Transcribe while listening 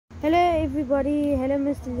Hello everybody, hello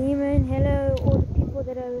Mr. Lehman, hello all the people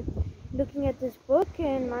that are looking at this book,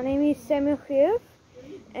 and my name is Sameul Greef,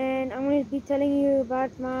 and I'm going to be telling you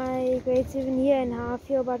about my grade 7 year and how I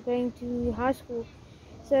feel about going to high school.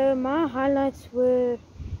 So my highlights were,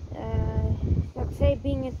 like say,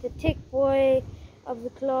 being at the tech boy of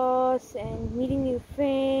the class and meeting new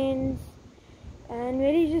friends and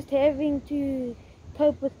really just having to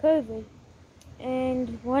cope with COVID.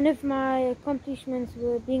 And one of my accomplishments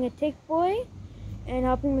were being a tech boy and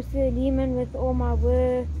helping Mr. Lehman with all my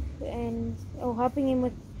work and helping him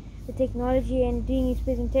with the technology and doing his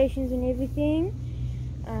presentations and everything.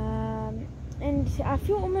 And I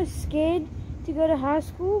feel almost scared to go to high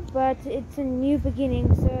school, but it's a new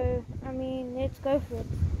beginning, so I mean, let's go for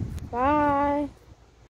it. Bye.